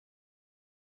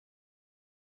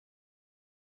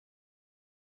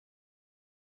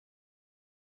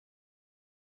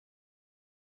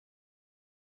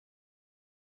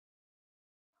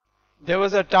There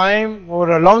was a time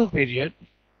over a long period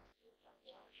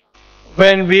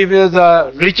when we were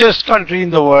the richest country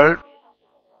in the world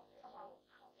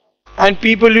and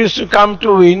people used to come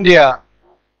to India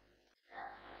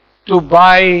to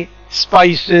buy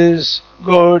spices,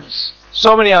 goods,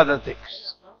 so many other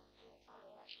things.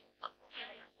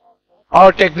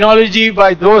 Our technology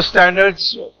by those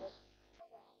standards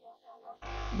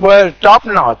were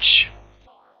top-notch.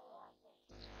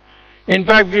 In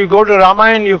fact, if you go to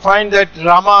Ramayana, you find that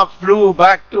Rama flew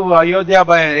back to Ayodhya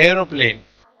by an aeroplane.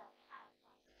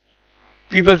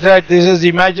 People said this is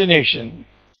imagination.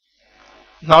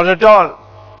 Not at all.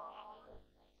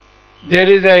 There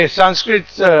is a Sanskrit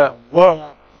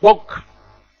book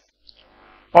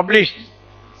published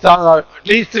at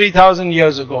least 3,000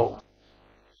 years ago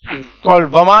called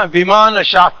Vimana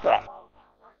Shastra,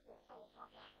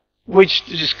 which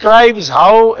describes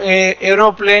how an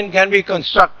aeroplane can be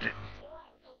constructed.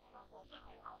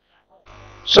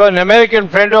 So an American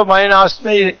friend of mine asked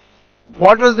me,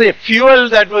 what was the fuel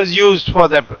that was used for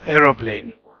the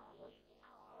aeroplane?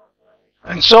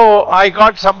 And so I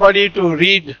got somebody to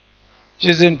read, which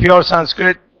is in pure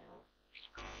Sanskrit,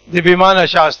 the Vimana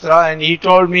Shastra, and he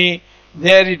told me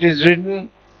there it is written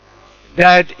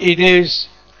that it is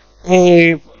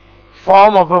a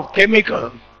form of a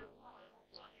chemical.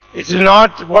 It's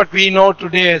not what we know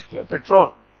today as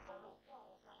petrol.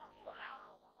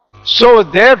 So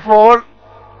therefore,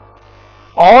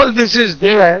 all this is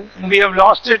there and we have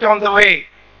lost it on the way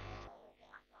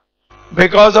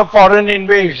because of foreign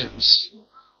invasions.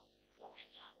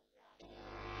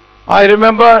 I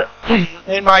remember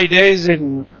in my days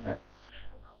in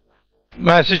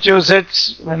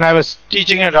Massachusetts when I was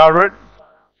teaching at Harvard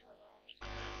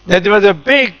that there was a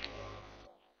big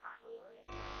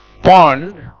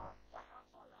pond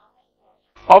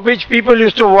of which people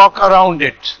used to walk around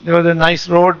it. There was a nice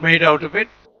road made out of it.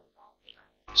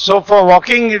 So for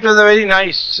walking it was a very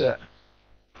nice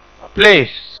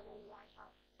place.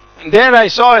 And there I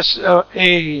saw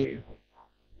a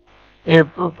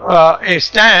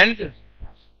stand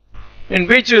in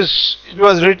which it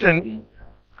was written,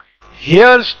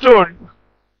 here stood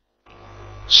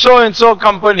so and so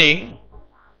company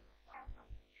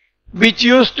which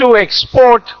used to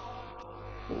export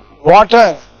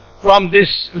water from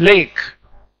this lake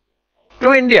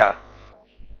to India.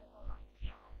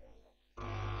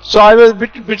 So I was a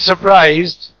bit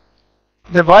surprised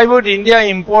that why would India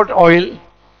import oil,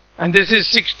 and this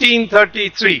is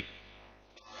 1633.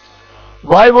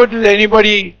 Why would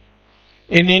anybody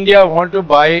in India want to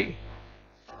buy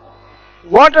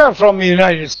water from the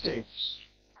United States?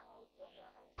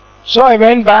 So I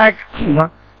went back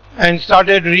and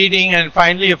started reading and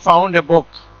finally found a book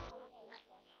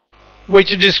which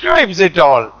describes it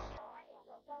all.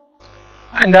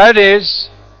 And that is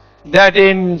that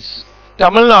in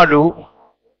Tamil Nadu,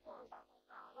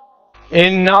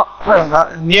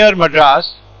 near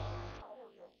Madras,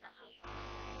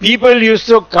 people used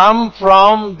to come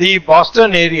from the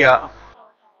Boston area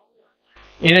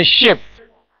in a ship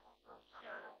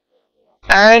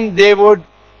and they would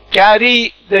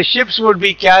the ships would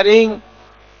be carrying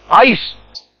ice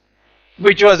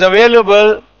which was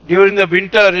available during the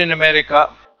winter in America.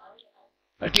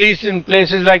 At least in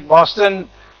places like Boston,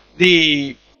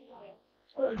 the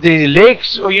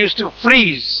lakes used to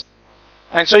freeze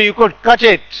and so you could cut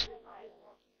it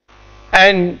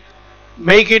and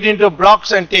make it into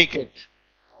blocks and take it.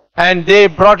 And they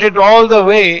brought it all the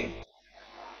way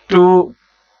to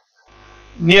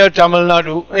near Tamil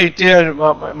Nadu, near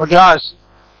Madras,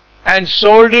 and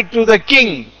sold it to the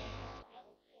king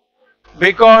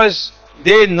because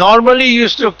they normally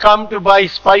used to come to buy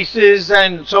spices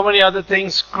and so many other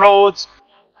things, clothes.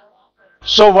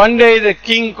 So one day the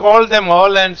king called them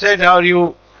all and said, are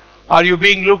you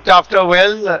being looked after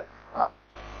well?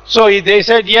 So they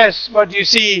said, yes, but you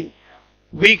see,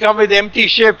 we come with empty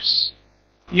ships.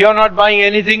 You are not buying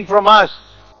anything from us.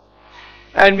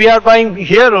 And we are buying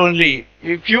here only.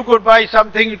 If you could buy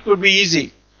something, it could be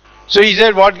easy. So he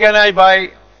said, what can I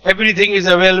buy? Everything is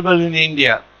available in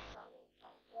India.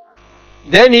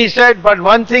 Then he said, but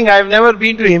one thing, I have never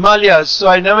been to Himalayas, so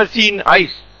I have never seen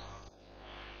ice.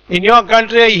 In your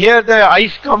country, I hear the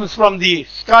ice comes from the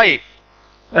sky.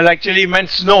 Well, actually meant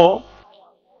snow.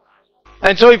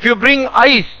 And so if you bring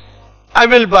ice, I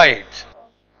will buy it.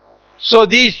 So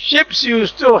these ships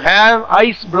used to have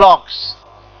ice blocks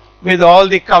with all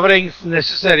the coverings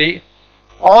necessary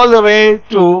all the way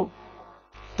to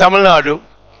Tamil Nadu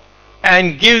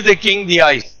and give the king the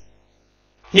ice.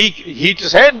 He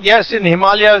said, yes, in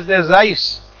Himalayas there's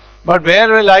ice, but where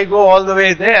will I go all the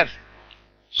way there?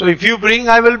 So if you bring,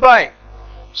 I will buy.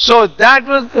 So that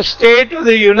was the state of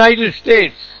the United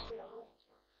States.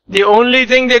 The only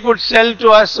thing they could sell to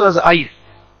us was ice.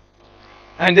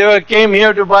 And they came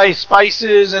here to buy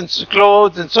spices and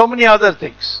clothes and so many other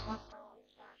things.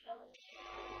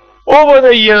 Over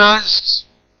the years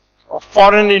of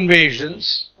foreign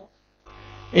invasions,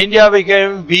 India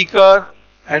became weaker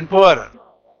and poorer.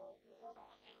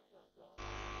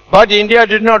 But India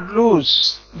did not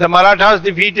lose. The Marathas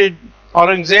defeated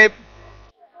Aurangzeb,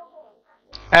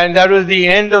 and that was the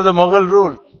end of the Mughal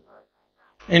rule.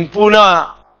 In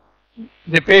Pune,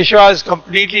 the Peshwas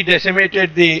completely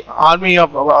decimated the army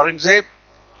of Aurangzeb,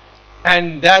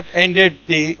 and that ended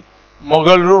the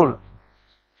Mughal rule.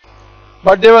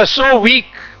 But they were so weak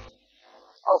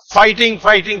of fighting,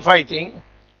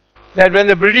 that when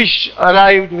the British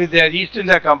arrived with their East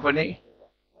India Company,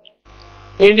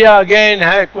 India again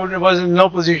was in no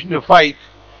position to fight.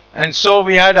 And so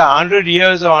we had 100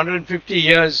 years or 150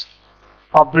 years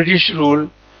of British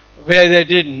rule where they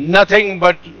did nothing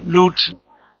but loot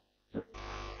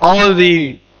all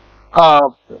the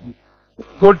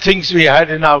good things we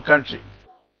had in our country.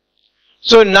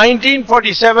 So in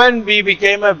 1947 we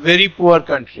became a very poor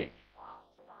country.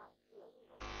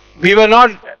 We were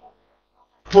not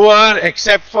poor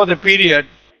except for the period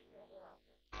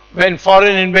when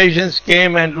foreign invasions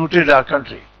came and looted our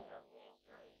country.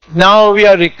 Now we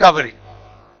are recovering.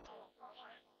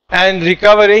 And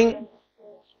recovering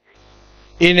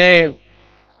in a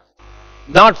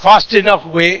not fast enough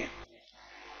way,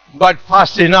 but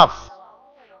fast enough.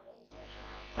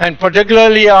 And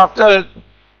particularly after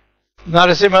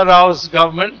Narasimha Rao's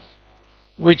government,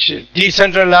 which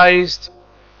decentralized,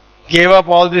 gave up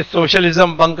all this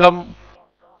socialism bunkum,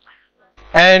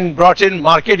 and brought in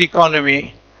market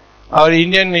economy, our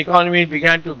Indian economy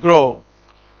began to grow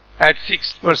at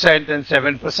 6% and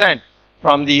 7%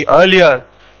 from the earlier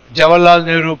Jawaharlal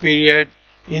Nehru period,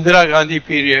 Indira Gandhi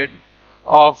period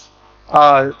of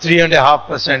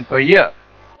 3.5% per year.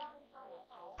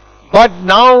 But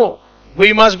now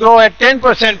we must grow at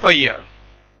 10% per year.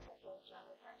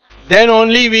 Then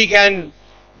only we can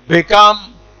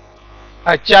become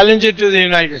a challenger to the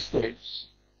United States.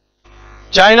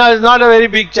 China is not a very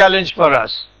big challenge for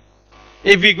us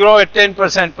if we grow at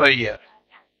 10% per year.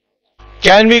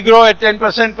 Can we grow at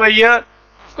 10% per year?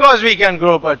 Of course we can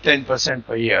grow at 10%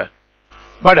 per year.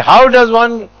 But how does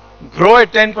one grow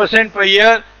at 10% per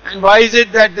year, and why is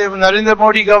it that the Narendra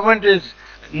Modi government is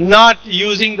not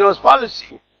using those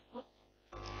policies?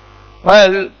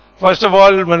 Well, first of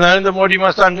all, Narendra Modi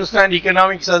must understand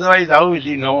economics, otherwise how will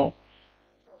he know?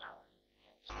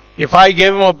 If I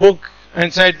gave him a book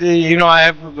and said, you know, I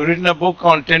have written a book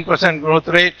on 10% growth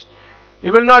rate,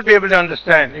 he will not be able to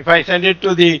understand. If I send it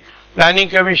to the Planning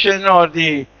Commission or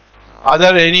the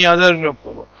any other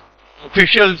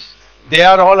officials, they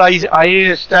are all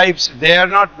IAS types, they are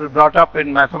not brought up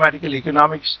in mathematical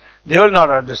economics, they will not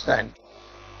understand.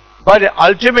 But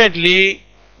ultimately,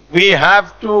 we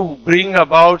have to bring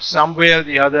about some way or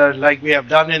the other, like we have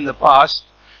done in the past,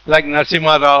 like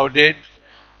Narasimha Rao did.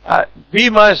 We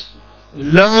must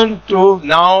learn to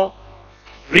now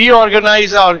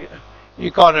reorganize our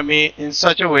economy in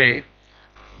such a way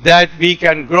that we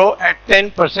can grow at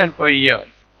 10% per year.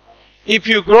 If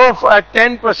you grow at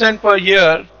 10% per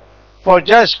year for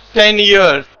just 10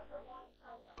 years,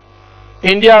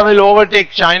 India will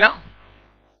overtake China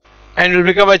and will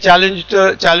become a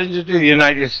challenger to the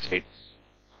United States.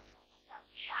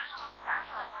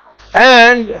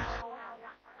 And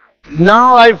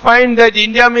now I find that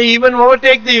India may even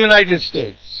overtake the United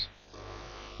States.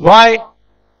 Why?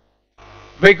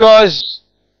 Because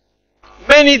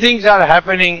many things are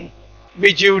happening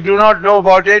which you do not know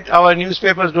about it, our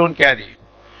newspapers don't carry.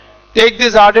 Take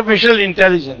this artificial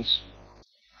intelligence.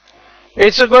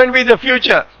 It's going to be the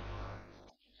future,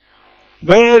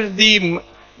 where the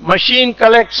machine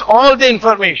collects all the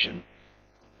information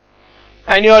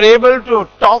and you are able to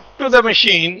talk to the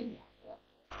machine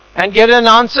and get an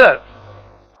answer.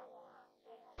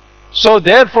 So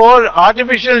therefore,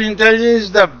 artificial intelligence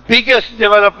is the biggest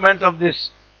development of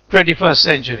this 21st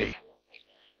century.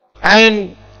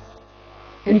 And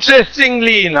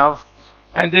interestingly enough,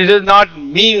 and this is not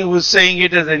me who is saying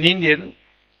it as an Indian,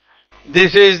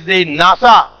 this is the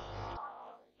NASA,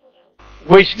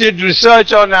 which did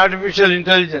research on artificial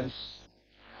intelligence.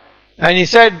 And he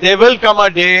said there will come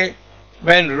a day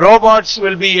when robots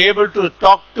will be able to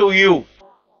talk to you.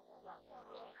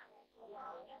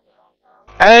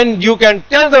 And you can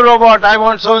tell the robot, I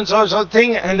want so and so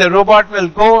thing, and the robot will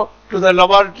go to the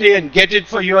laboratory and get it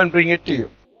for you and bring it to you.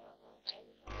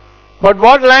 But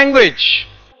what language?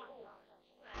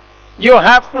 You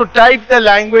have to type the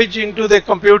language into the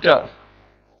computer.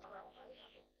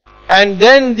 and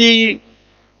then the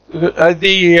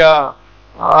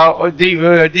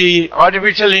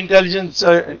artificial intelligence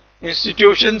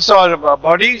institutions or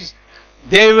bodies,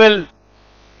 they will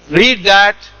read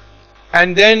that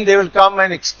and then they will come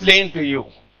and explain to you.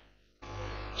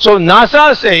 So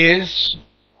NASA says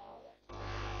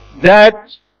that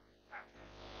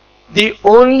the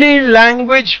only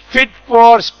language fit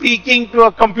for speaking to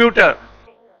a computer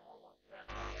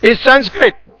is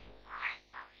Sanskrit.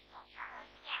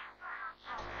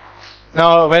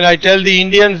 Now, when I tell the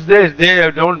Indians this, they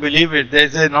don't believe it. They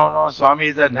say, no, Swamy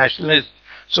is a nationalist,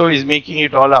 so he's making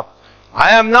it all up.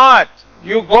 I am not.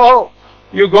 You go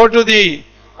to the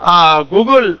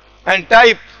Google and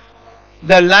type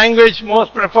the language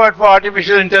most preferred for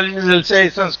artificial intelligence, will say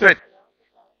Sanskrit.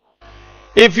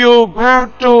 If you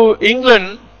go to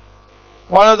England,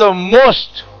 one of the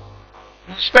most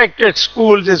respected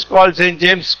schools is called St.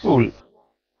 James School.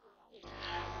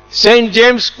 St.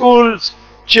 James School's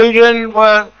children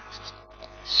were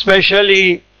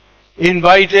specially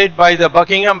invited by the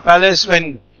Buckingham Palace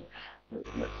when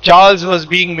Charles was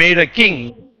being made a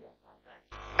king,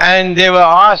 and they were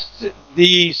asked,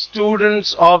 the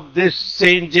students of this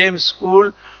St. James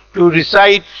School, to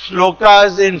recite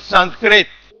shlokas in Sanskrit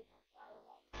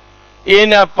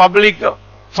in a public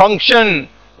function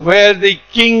where the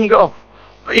King of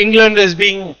England is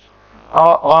being,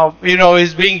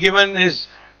 is being given his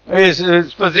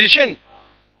position.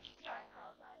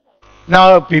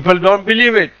 Now, people don't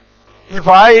believe it.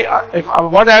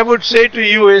 What I would say to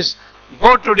you is,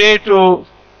 go today to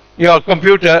your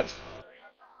computer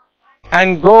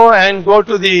and go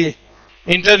to the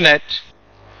internet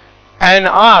and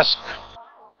ask,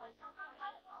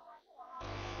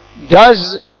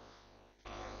 does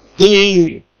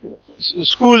the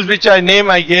schools which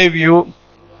I gave you,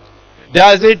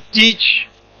 does it teach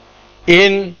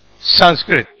in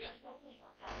Sanskrit?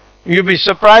 You'll be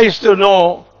surprised to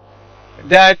know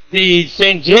that the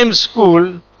St. James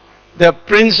School, the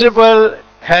principal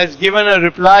has given a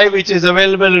reply which is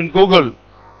available in Google,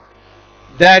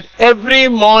 that every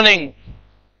morning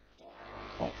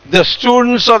the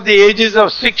students of the ages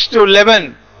of 6 to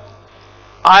 11,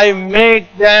 I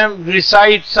make them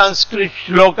recite Sanskrit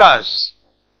shlokas.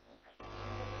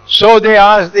 So they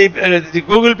asked, the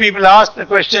Google people asked the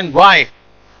question, why?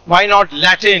 Why not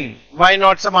Latin? Why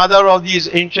not some other of these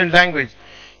ancient languages?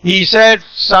 He said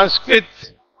Sanskrit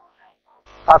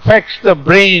affects the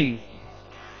brain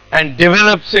and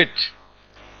develops it.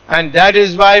 And that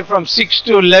is why from 6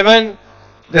 to 11,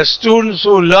 the students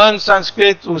who learn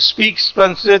Sanskrit, who speak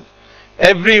Sanskrit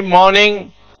every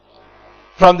morning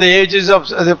from the ages of,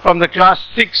 from the class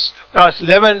 6 to class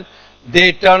 11,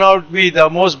 they turn out to be the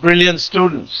most brilliant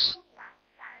students.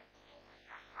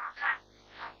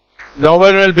 No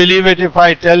one will believe it if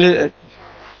I tell it.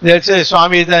 They'll say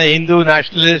Swamy is a Hindu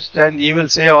nationalist and he will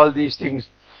say all these things.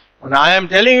 And I am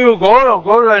telling you, go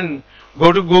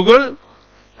to Google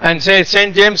and say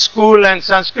St. James School and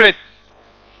Sanskrit.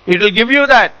 It will give you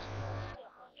that.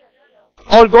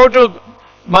 Or go to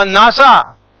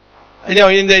NASA.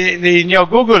 In your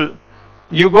Google,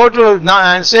 you go to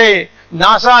and say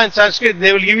NASA and Sanskrit.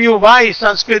 They will give you why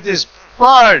Sanskrit is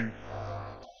preferred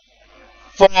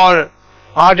for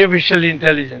artificial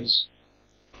intelligence.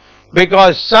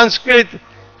 Because Sanskrit,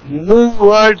 no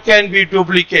word can be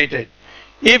duplicated.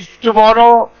 If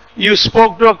tomorrow you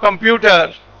spoke to a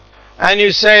computer and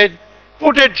you said,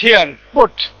 put it here,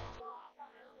 put.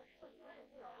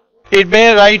 It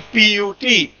may write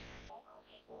P-U-T.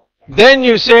 Then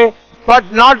you say, but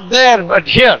not there, but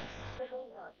here.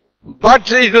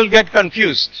 But it will get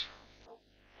confused.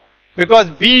 Because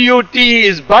B-U-T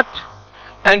is but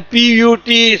and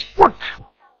P-U-T is put.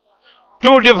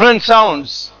 Two different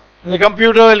sounds. The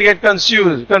computer will get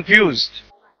confused.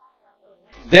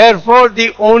 Therefore,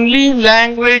 the only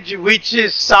language which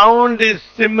is sound is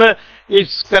similar,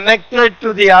 is connected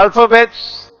to the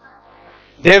alphabets,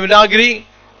 Devanagari,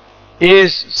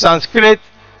 is Sanskrit.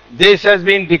 This has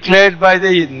been declared by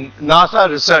the NASA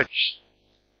research.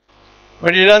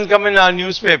 But it doesn't come in our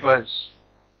newspapers.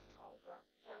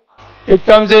 It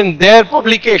comes in their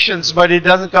publications, but it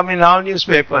doesn't come in our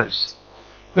newspapers.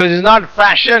 Because it's not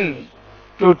fashion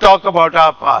to talk about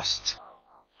our past.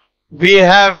 We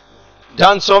have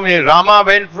done so many. Rama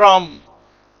went from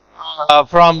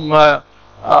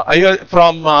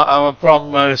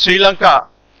Sri Lanka.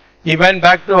 He went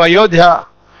back to Ayodhya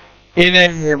in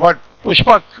a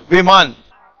Pushpak Viman.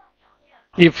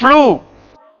 He flew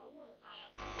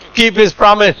to keep his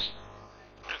promise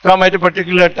to come at a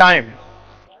particular time.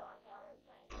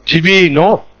 Did we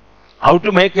know how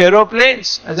to make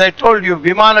aeroplanes? As I told you,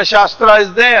 Vimana Shastra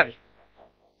is there.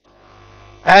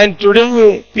 And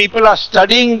today people are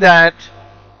studying that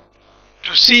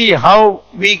to see how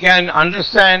we can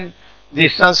understand the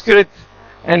Sanskrit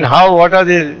and what are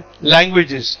the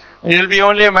languages. And it will be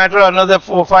only a matter of another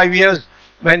 4 or 5 years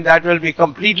when that will be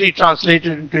completely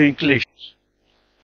translated into English.